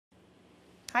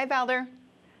Hi, Valder.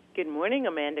 Good morning,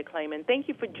 Amanda Clayman. Thank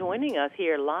you for joining us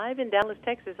here live in Dallas,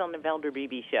 Texas on the Valder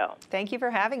Beebe Show. Thank you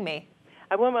for having me.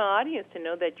 I want my audience to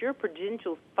know that you're a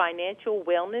Prudential financial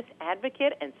wellness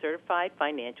advocate and certified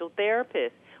financial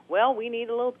therapist. Well, we need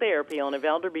a little therapy on the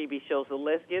Valder Beebe Show, so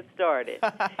let's get started.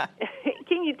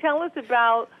 Can you tell us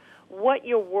about what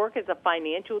your work as a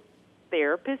financial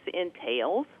therapist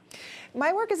entails?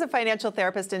 My work as a financial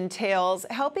therapist entails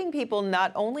helping people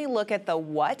not only look at the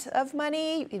what of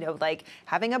money, like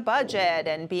having a budget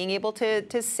and being able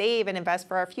to save and invest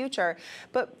for our future,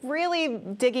 but really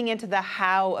digging into the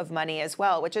how of money as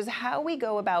well, which is how we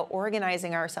go about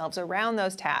organizing ourselves around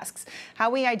those tasks, how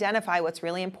we identify what's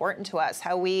really important to us,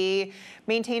 how we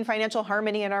maintain financial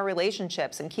harmony in our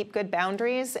relationships and keep good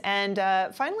boundaries, and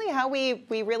finally, how we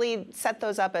really set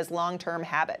those up as long-term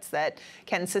habits that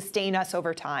can sustain us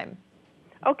over time.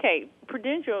 Okay,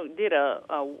 Prudential did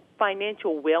a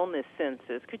financial wellness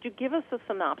census. Could you give us a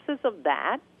synopsis of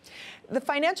that? The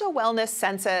financial wellness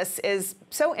census is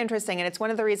so interesting, and it's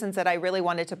one of the reasons that I really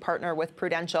wanted to partner with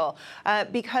Prudential,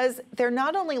 because they're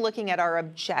not only looking at our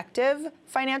objective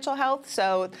financial health,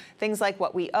 so things like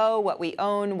what we owe, what we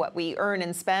own, what we earn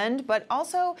and spend, but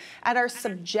also at our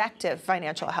subjective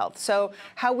financial health, so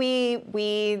how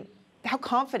how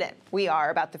confident we are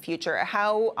about the future,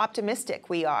 how optimistic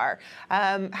we are,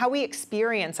 how we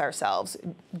experience ourselves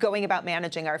going about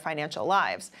managing our financial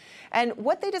lives. And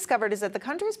what they discovered is that the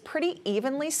country is pretty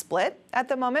evenly split at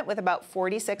the moment, with about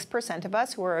 46% of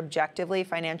us who are objectively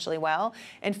financially well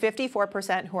and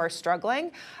 54% who are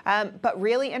struggling. But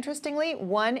really interestingly,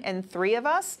 1 in 3 of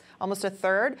us, almost a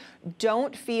third,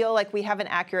 don't feel like we have an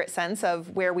accurate sense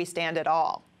of where we stand at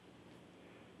all.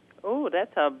 Oh,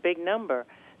 that's a big number.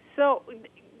 So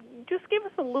just give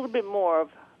us a little bit more of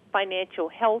financial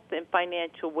health and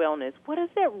financial wellness. What does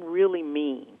that really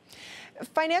mean?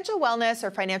 Financial wellness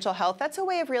or financial health, that's a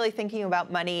way of really thinking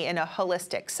about money in a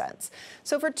holistic sense.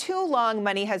 So for too long,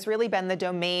 money has really been the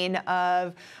domain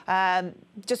of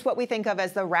just what we think of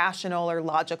as the rational or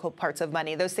logical parts of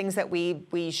money, those things that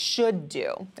we should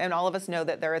do. And all of us know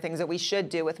that there are things that we should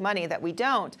do with money that we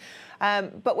don't.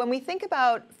 But when we think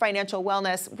about financial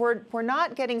wellness, we're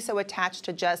not getting so attached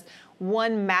to just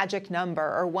one magic number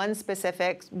or one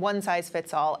specific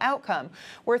one-size-fits-all outcome.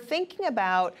 We're thinking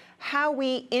about how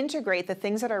we integrate the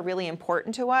things that are really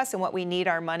important to us and what we need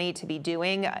our money to be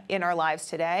doing in our lives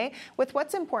today with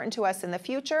what's important to us in the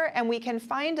future, and we can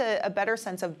find a better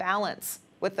sense of balance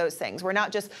with those things. We're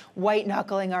not just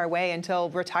white-knuckling our way until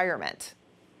retirement.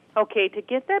 Okay, to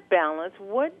get that balance,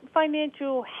 what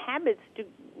financial habits do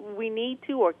we need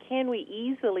to or can we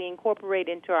easily incorporate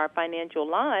into our financial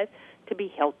lives to be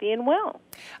healthy and well?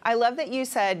 I love that you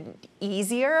said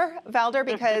easier, Valder,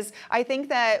 because I think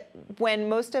that when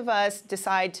most of us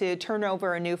decide to turn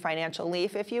over a new financial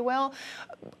leaf, if you will,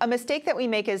 a mistake that we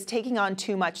make is taking on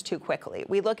too much too quickly.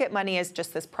 We look at money as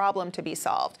just this problem to be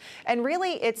solved. And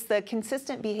really, it's the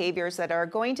consistent behaviors that are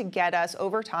going to get us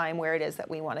over time where it is that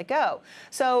we want to go.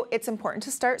 So it's important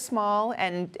to start small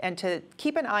and to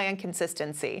keep an eye on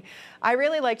consistency. I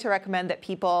really like to recommend that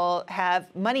people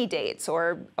have money dates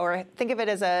or think of it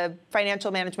as a financial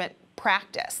management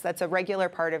practice that's a regular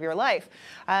part of your life.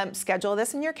 Schedule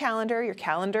this in your calendar. Your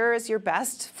calendar is your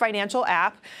best financial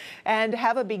app, and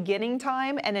have a beginning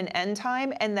time and an end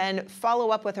time, and then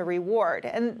follow up with a reward.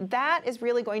 And that is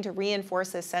really going to reinforce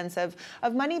this sense of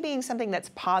money being something that's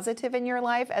positive in your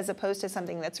life as opposed to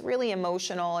something that's really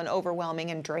emotional and overwhelming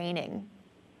and draining.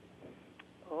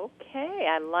 Okay,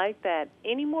 I like that.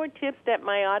 Any more tips that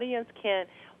my audience can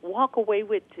walk away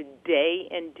with today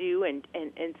and do and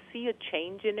see a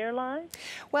change in their lives?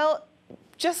 Well,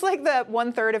 just like the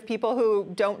 1/3 of people who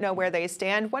don't know where they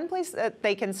stand, one place that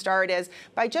they can start is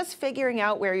by just figuring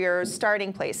out where your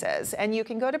starting place is. And you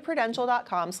can go to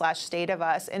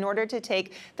prudential.com/stateofus in order to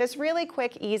take this really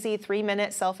quick, easy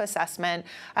 3-minute self-assessment.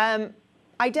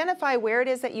 Identify where it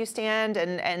is that you stand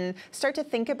and start to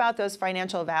think about those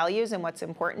financial values and what's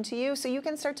important to you so you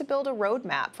can start to build a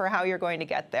roadmap for how you're going to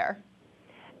get there.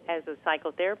 As a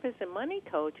psychotherapist and money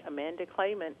coach, Amanda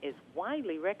Clayman is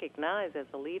widely recognized as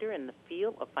a leader in the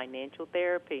field of financial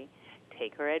therapy.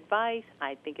 Take her advice.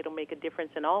 I think it'll make a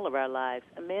difference in all of our lives.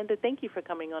 Amanda, thank you for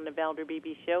coming on the Valder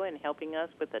Beebe Show and helping us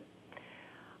with an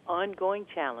ongoing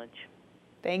challenge.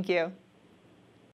 Thank you.